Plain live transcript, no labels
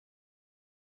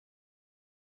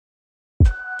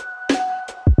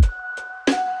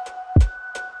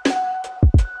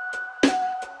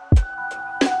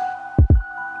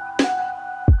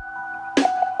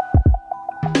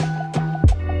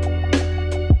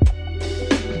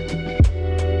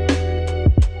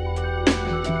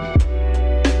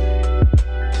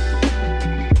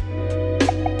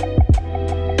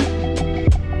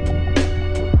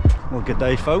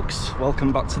day, folks.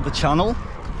 Welcome back to the channel.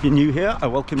 If you're new here, I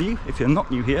welcome you. If you're not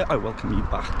new here, I welcome you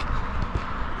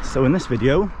back. So in this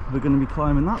video, we're going to be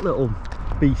climbing that little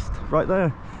beast right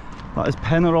there. That is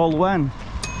Ole Wen.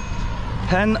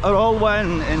 Ole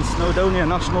Wen in Snowdonia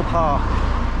National Park.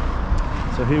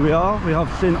 So here we are. We have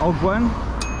Llyn Ogwen.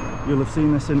 You'll have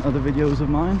seen this in other videos of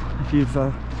mine if you've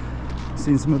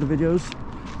seen some other videos.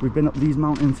 We've been up these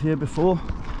mountains here before,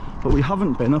 but we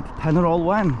haven't been up Ole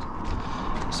Wen.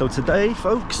 So today,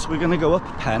 folks, we're going to go up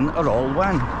Ole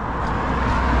Wen.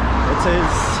 It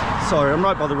is, sorry, I'm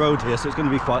right by the road here, so it's going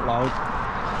to be quite loud.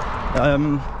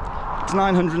 It's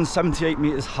 978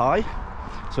 meters high,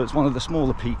 so it's one of the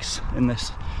smaller peaks in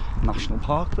this national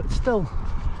park, but it's still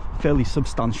fairly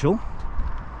substantial.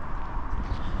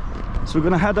 So we're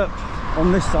going to head up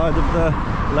on this side of the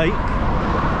lake,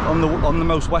 on the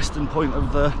most western point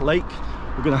of the lake.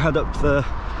 We're going to head up the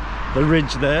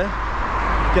ridge there,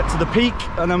 get to the peak,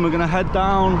 and then we're going to head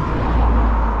down,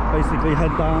 basically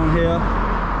head down here,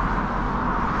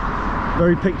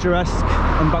 very picturesque,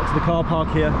 and back to the car park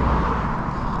here.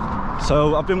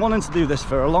 So I've been wanting to do this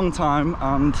for a long time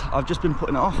and I've just been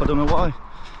putting it off. I don't know why.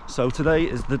 So today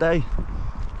is the day.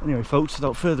 Anyway, folks,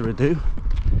 without further ado,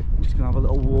 I'm just gonna have a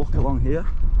little walk along here.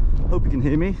 Hope you can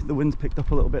hear me. The wind's picked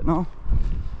up a little bit now,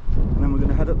 and then we're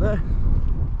gonna head up there.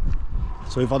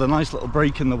 So we've had a nice little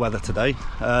break in the weather today,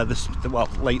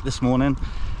 late this morning,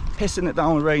 pissing it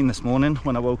down with rain this morning.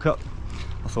 When I woke up,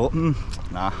 I thought,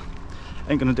 nah,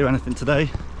 ain't gonna do anything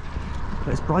today.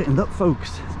 But it's brightened up,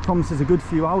 folks. It promises a good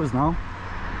few hours now.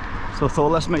 So I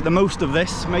thought, let's make the most of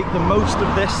this, get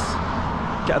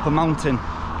up a mountain.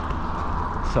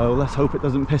 So let's hope it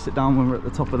doesn't piss it down when we're at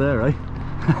the top of there, eh?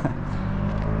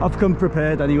 I've come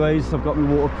prepared anyways. I've got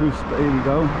my waterproofs, but here we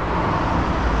go.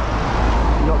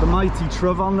 We've got the mighty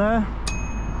Tryfan there,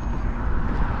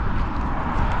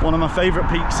 one of my favourite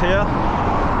peaks here,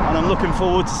 and I'm looking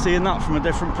forward to seeing that from a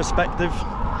different perspective.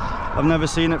 I've never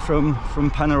seen it from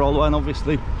Ole Wen,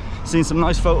 obviously. Seen some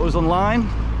nice photos online,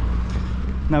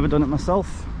 never done it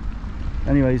myself.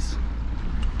 Anyways,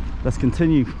 let's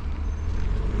continue.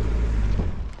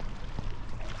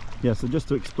 Yeah, so just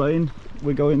to explain,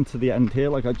 we're going to the end here,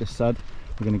 like I just said.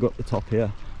 We're going to go up the top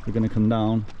here, we're going to come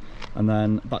down, and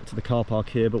then back to the car park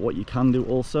here. But what you can do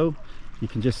also, you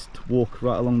can just walk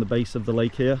right along the base of the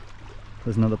lake here.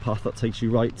 There's another path that takes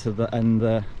you right to the end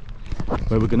there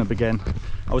where we're going to begin.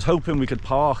 I was hoping we could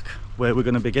park where we're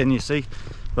going to begin, you see,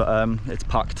 but it's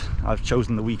packed. I've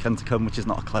chosen the weekend to come, which is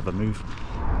not a clever move.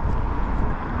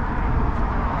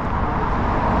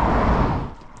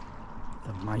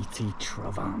 The mighty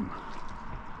Tryfan.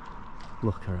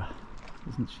 Look at her,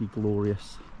 isn't she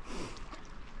glorious?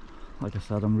 Like I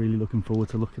said, I'm really looking forward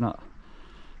to looking at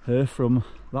her from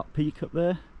that peak up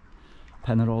there.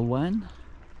 Ole Wen,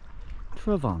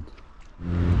 Tryfan.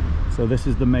 So this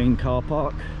is the main car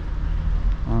park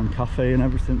and cafe and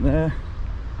everything there.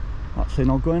 That's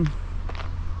Llyn Ogwen.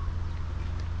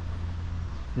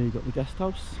 There you got the guest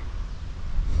house.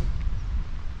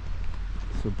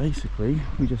 So basically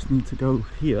we just need to go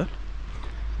here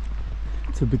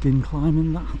to begin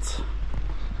climbing that.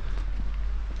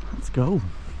 Let's go.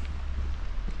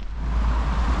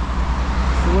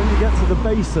 So when you get to the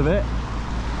base of it,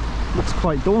 it looks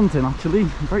quite daunting actually,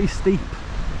 very steep.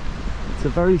 It's a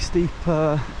very steep,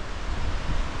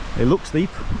 it looks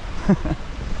steep.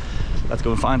 Let's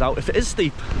go and find out if it is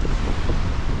steep.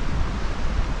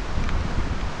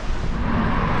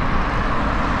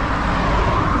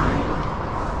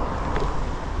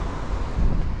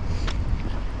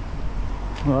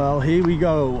 Well, here we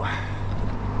go,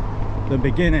 the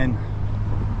beginning.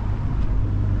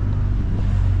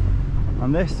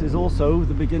 And this is also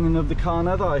the beginning of the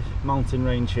Carnedau mountain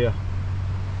range here.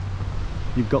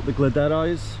 You've got the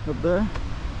Glyderais up there,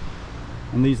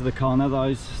 and these are the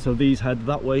Carnedau. So these head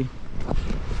that way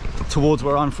towards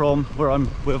where I'm from,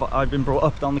 I've been brought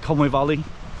up down the Conwy Valley.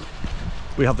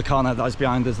 We have the Carnedau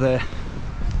behind us there.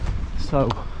 So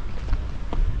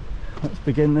let's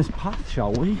begin this path,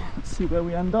 shall we? Let's see where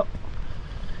we end up.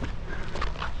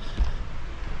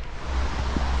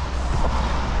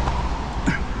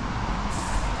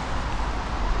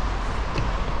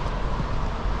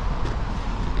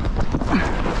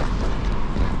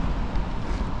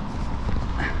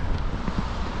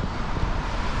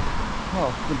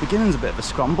 Well, the beginning's a bit of a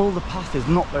scramble. The path is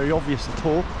not very obvious at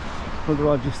all. Whether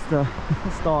I've just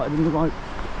started in the right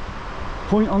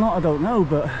point or not, I don't know,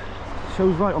 but it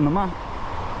shows right on the map.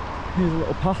 Here's a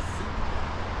little path.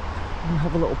 We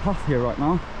have a little path here right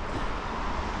now.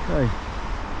 Okay.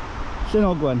 Llyn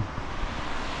Ogwen.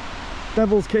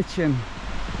 Devil's Kitchen.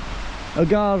 A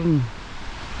garden.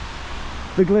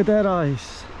 The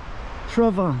Glyderais.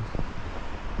 Tryfan.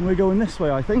 And we're going this way,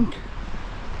 I think.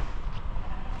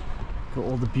 Got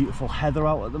all the beautiful heather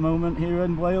out at the moment here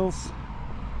in Wales.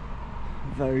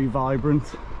 Very vibrant.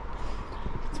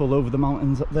 It's all over the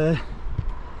mountains up there.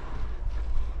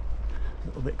 A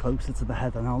little bit closer to the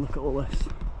heather now, look at all this.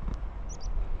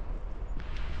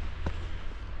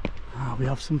 We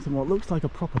have something what looks like a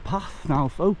proper path now,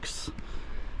 folks.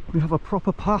 We have a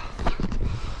proper path.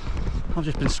 I've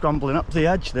just been scrambling up the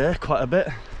edge there quite a bit.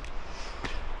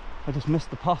 I just missed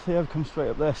the path here. I've come straight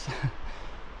up this.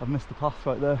 I've missed the path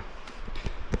right there.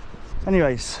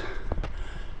 Anyways,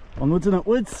 onwards and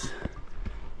upwards.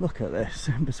 Look at this,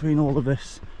 in between all of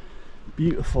this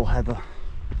beautiful heather.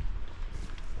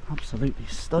 Absolutely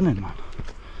stunning, man.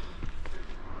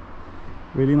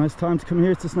 Really nice time to come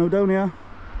here to Snowdonia.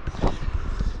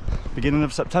 Beginning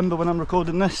of September when I'm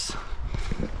recording this,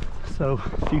 so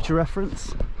future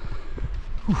reference.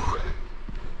 Whew.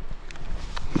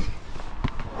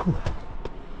 Whew.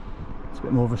 It's a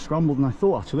bit more of a scramble than I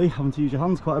thought, actually, having to use your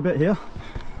hands quite a bit here.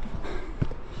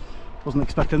 Wasn't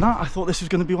expecting that. I thought this was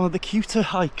going to be one of the cuter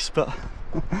hikes, but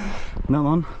no,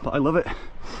 man, but I love it.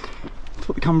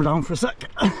 Put the camera down for a sec.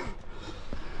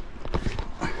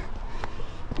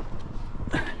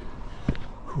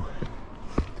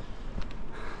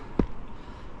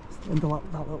 Into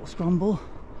that little scramble.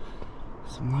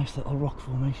 Some nice little rock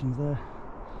formations there.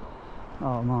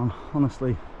 Oh man,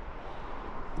 honestly,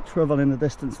 Tryfan in the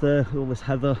distance there, all this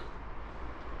heather.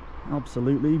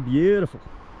 Absolutely beautiful.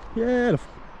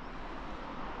 Beautiful.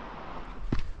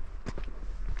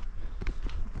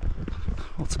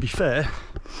 Well, to be fair,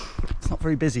 it's not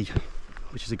very busy,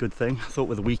 which is a good thing. I thought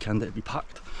with the weekend it'd be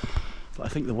packed, but I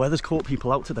think the weather's caught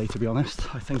people out today, to be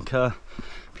honest. I think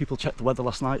people checked the weather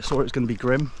last night, saw it was going to be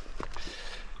grim,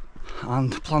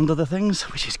 and planned other things,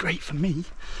 which is great for me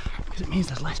because it means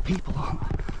there's less people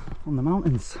on the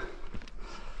mountains.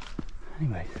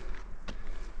 Anyway,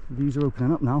 the views are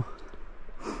opening up now.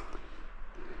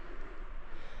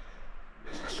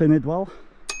 Llyn Ogwen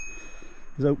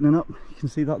is opening up. You can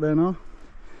see that there now.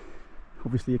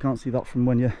 Obviously you can't see that from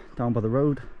when you're down by the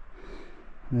road.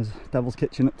 And there's Devil's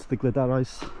Kitchen up to the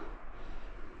Glyderais.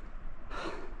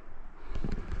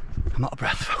 I'm out of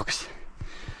breath, folks.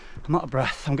 I'm out of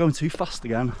breath. I'm going too fast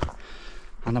again,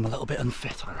 and I'm a little bit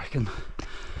unfit, I reckon.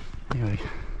 Anyway,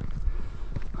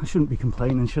 I shouldn't be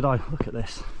complaining, should I? Look at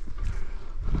this.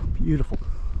 Beautiful.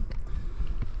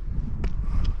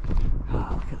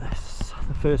 Ah, look at this.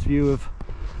 The first view of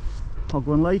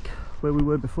Ogwen Lake, where we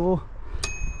were before.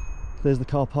 There's the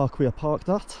car park we are parked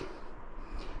at.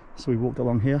 So we walked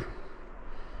along here,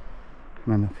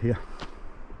 and then up here.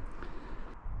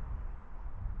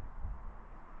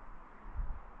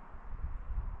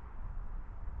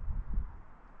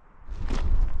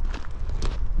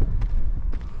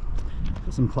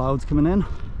 Got some clouds coming in.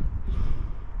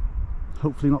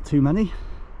 Hopefully not too many,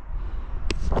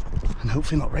 and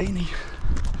hopefully not rainy.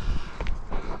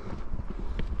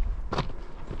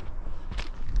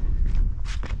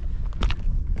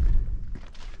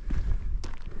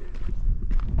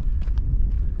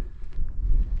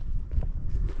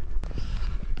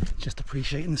 Just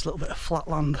appreciating this little bit of flat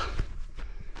land.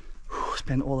 It's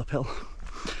been all uphill,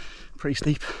 pretty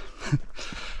steep,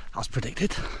 as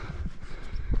predicted.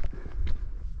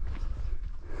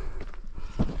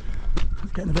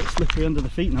 It's getting a bit slippery under the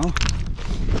feet now.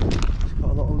 It's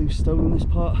got a lot of loose stone in this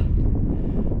part.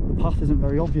 The path isn't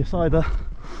very obvious either.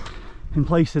 In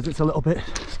places it's a little bit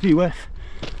skew-with,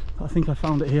 but I think I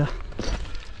found it here.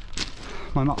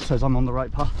 My map says I'm on the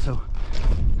right path, so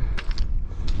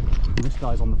this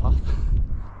guy's on the path.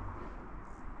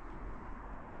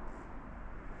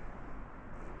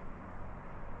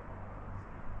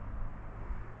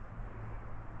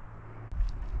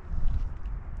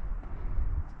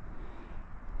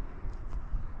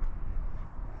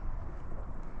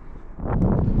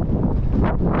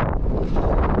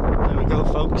 There we go,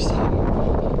 folks.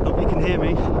 Hope you can hear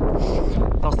me.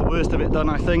 That's the worst of it done,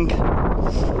 I think.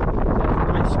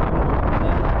 Nice scramble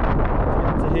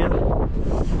there to here.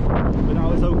 But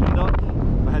now it's opened up.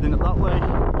 We're heading up that way.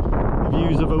 The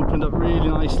views have opened up really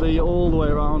nicely all the way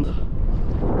around.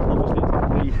 Obviously it's going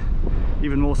to be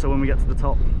even more so when we get to the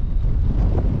top.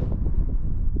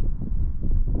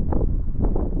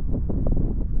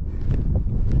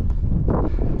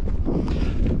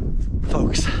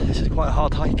 Folks, this is quite a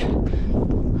hard hike.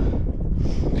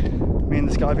 Me and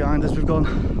this guy behind us, we've gone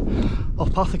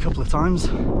off path a couple of times.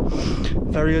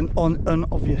 Very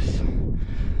unobvious.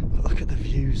 But look at the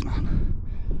views, man.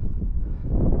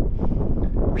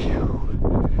 Whew.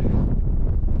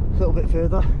 A little bit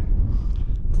further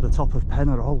to the top of Llyn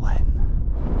Ogwen.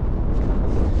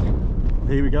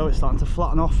 here we go, it's starting to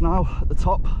flatten off now at the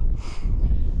top.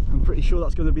 I'm pretty sure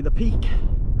that's going to be the peak.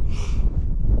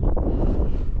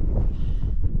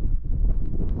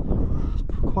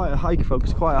 Quite a hike,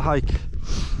 folks, quite a hike.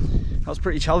 That was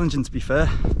pretty challenging, to be fair,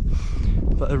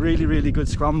 but a really good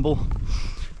scramble.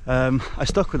 I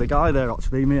stuck with a guy there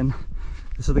actually, me and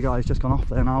this other guy has just gone off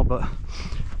there now, but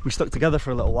we stuck together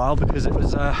for a little while because it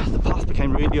was the path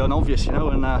became really unobvious, you know,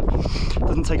 and it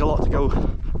doesn't take a lot to go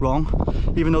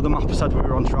wrong, even though the map said we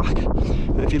were on track.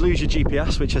 But if you lose your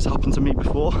GPS, which has happened to me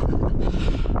before,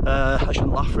 I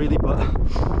shouldn't laugh really, but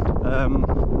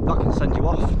that can send you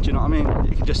off. Do you know what I mean?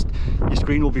 You can just, your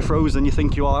screen will be frozen, you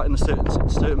think you are in a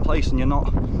certain place and you're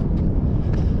not.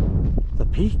 The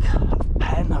peak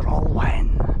of Ole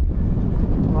Wen,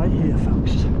 right here,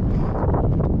 folks.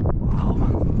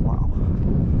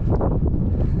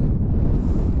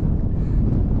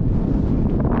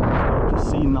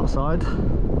 Seen that side.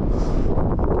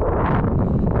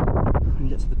 When you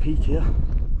get to the peak here,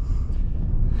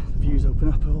 the views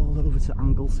open up all over to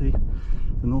Anglesey,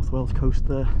 the North Wales coast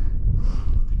there.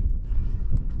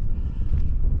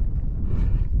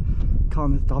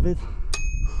 Carnedd Dafydd,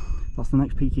 that's the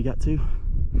next peak you get to,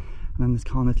 and then there's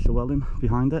Carnedd Llyn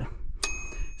behind it.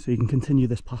 So you can continue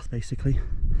this path basically.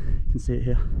 You can see it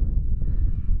here.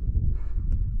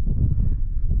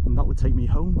 And that would take me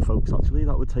home, folks, actually.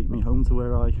 That would take me home to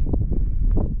where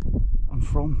I'm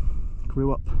from,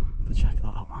 grew up. But check that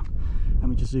out, man. Let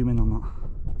me just zoom in on that.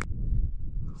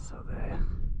 So there,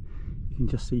 you can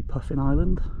just see Puffin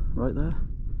Island right there.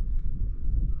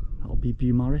 That'll be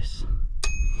Beaumaris.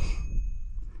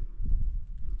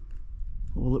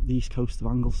 All up the east coast of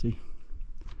Anglesey.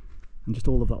 And just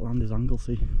all of that land is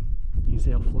Anglesey. You can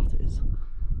see how flat it is.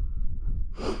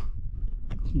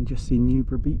 You can just see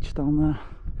Newborough Beach down there.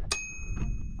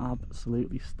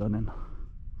 Absolutely stunning.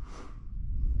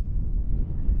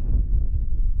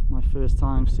 My first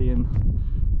time seeing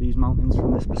these mountains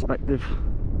from this perspective.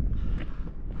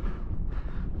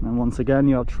 And then once again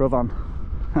you have Tryfan.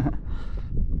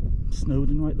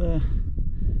 Snowdon right there.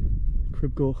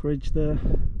 Cribgoch Ridge there.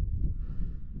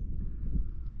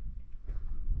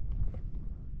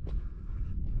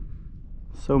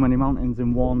 So many mountains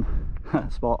in one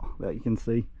spot that you can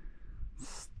see.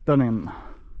 Stunning.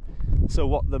 So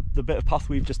what the bit of path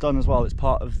we've just done as well, it's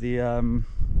part of the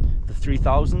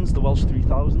 3000s, the Welsh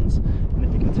 3000s, and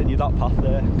if you continue that path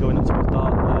there, going up towards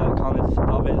Carnedd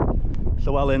Dafydd,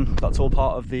 Llywelyn, that's all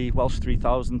part of the Welsh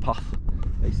 3000 path,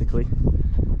 basically.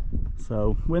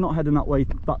 So we're not heading that way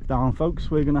back down,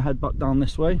 folks. We're going to head back down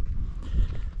this way.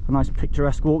 A nice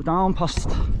picturesque walk down past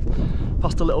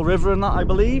a little river and that, I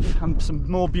believe, and some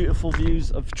more beautiful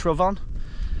views of Tryfan.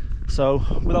 So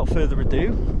without further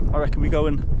ado, I reckon we go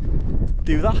and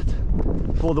do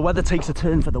that before the weather takes a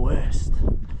turn for the worst.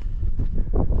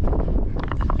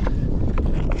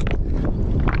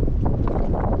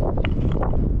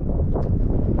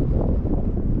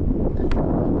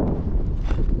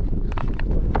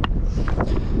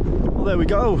 Well, there we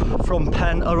go, from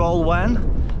Ole Wen.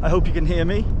 I hope you can hear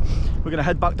me. We're going to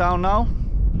head back down now.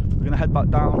 We're going to head back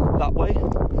down that way.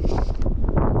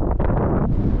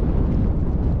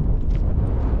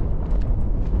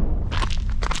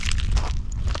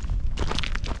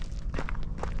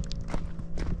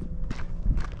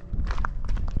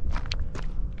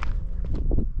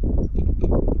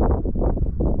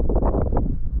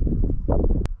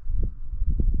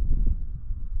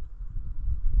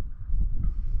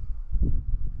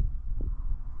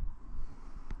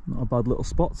 Not a bad little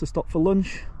spot to stop for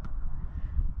lunch.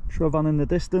 Tryfan in the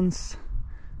distance.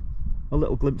 A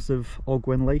little glimpse of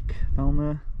Ogwen Lake down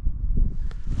there.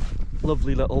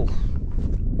 Lovely little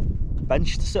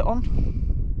bench to sit on.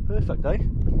 Perfect day.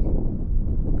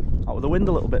 Out with the wind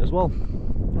a little bit as well.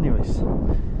 Anyways,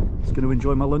 just going to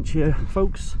enjoy my lunch here,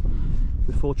 folks,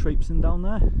 before traipsing down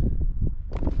there.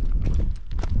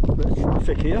 Bit of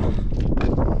traffic here.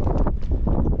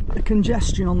 Bit of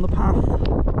congestion on the path.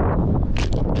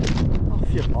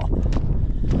 Off you pop.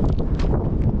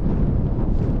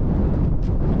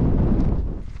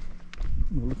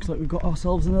 Well, looks like we've got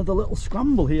ourselves another little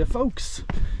scramble here, folks.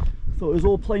 Thought it was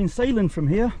all plain sailing from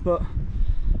here, but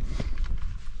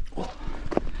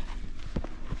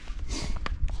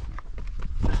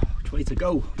which way to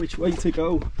go? Which way to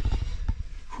go?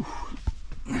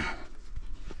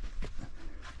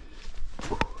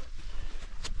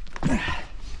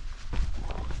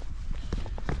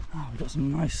 We've got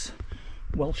some nice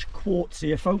Welsh quartz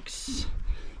here, folks.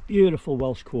 Beautiful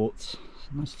Welsh quartz.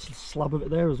 Nice slab of it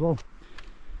there as well.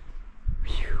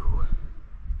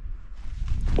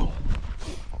 Whew.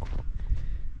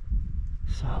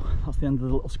 So that's the end of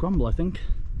the little scramble, I think.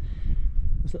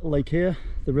 This little lake here,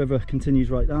 the river continues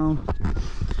right down.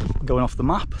 Going off the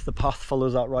map, the path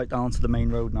follows that right down to the main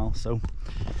road now. So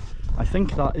I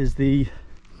think that is the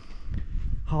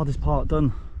hardest part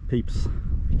done, peeps.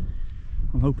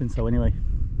 I'm hoping so anyway.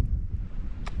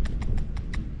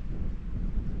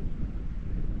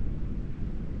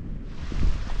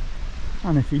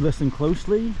 And if you listen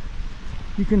closely,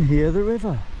 you can hear the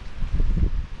river.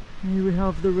 Here we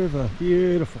have the river,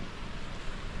 beautiful.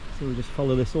 So we just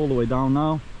follow this all the way down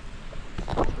now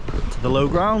to the low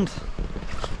ground.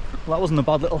 Well, that wasn't a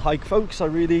bad little hike, folks. I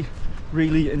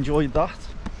really enjoyed that.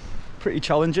 Pretty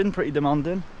challenging, pretty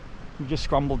demanding. We've just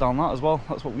scrambled down that as well.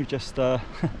 That's what we've just,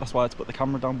 that's why I had to put the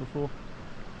camera down before.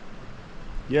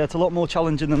 Yeah, it's a lot more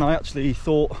challenging than I actually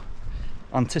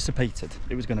anticipated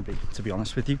it was going to be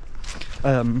honest with you.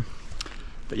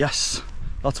 But yes,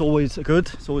 that's always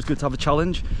good. It's always good to have a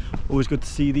challenge. Always good to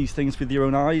see these things with your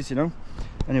own eyes, you know.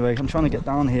 Anyway, I'm trying to get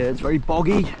down here. It's very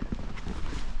boggy.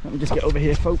 Let me just get over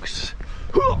here, folks.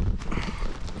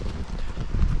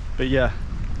 But yeah,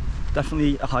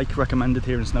 definitely a hike recommended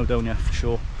here in Snowdonia for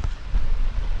sure.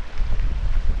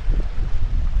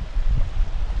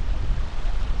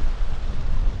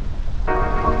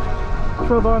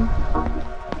 Tryfan.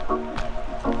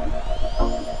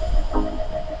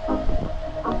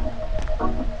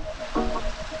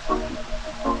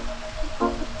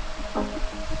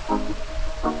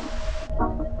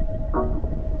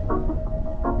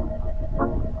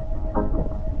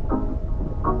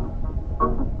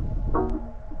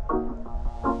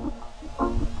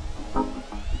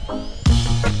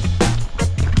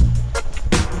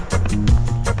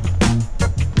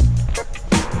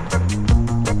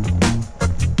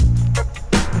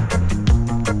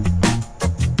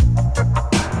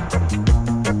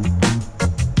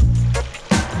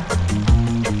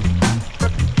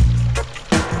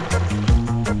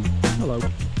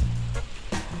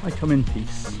 I come in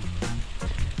peace.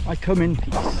 I come in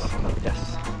peace.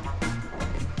 Yes.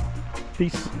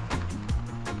 Peace.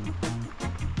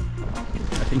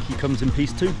 I think he comes in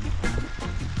peace too.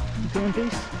 You come in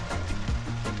peace?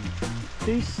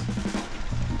 Peace.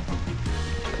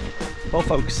 Well,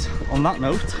 folks, on that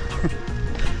note,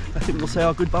 I think we'll say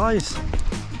our goodbyes.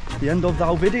 The end of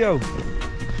our video.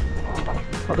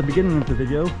 At the beginning of the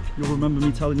video, you'll remember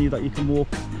me telling you that you can walk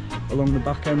along the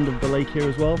back end of the lake here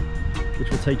as well, which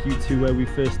will take you to where we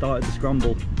first started the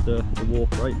scramble, the walk,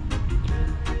 right?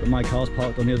 But my car's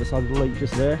parked on the other side of the lake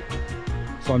just there,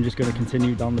 so I'm just going to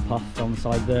continue down the path down the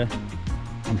side there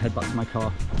and head back to my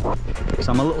car.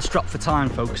 So I'm a little strapped for time,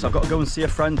 folks. I've got to go and see a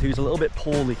friend who's a little bit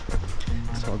poorly,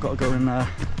 so I've got to go and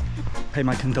pay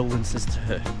my condolences to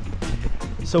her.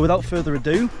 So without further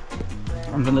ado,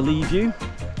 I'm going to leave you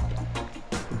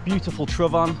the beautiful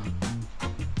Tryfan,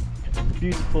 the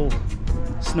beautiful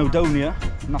Snowdonia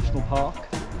National Park.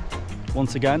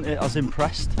 Once again, it has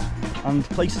impressed, and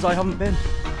places I haven't been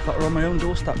that are on my own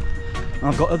doorstep. And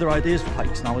I've got other ideas for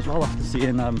hikes now as well, after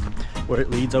seeing where it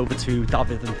leads over to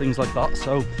David and things like that.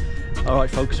 So alright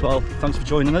folks, well, thanks for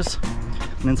joining us,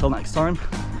 and until next time,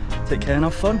 take care and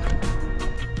have fun.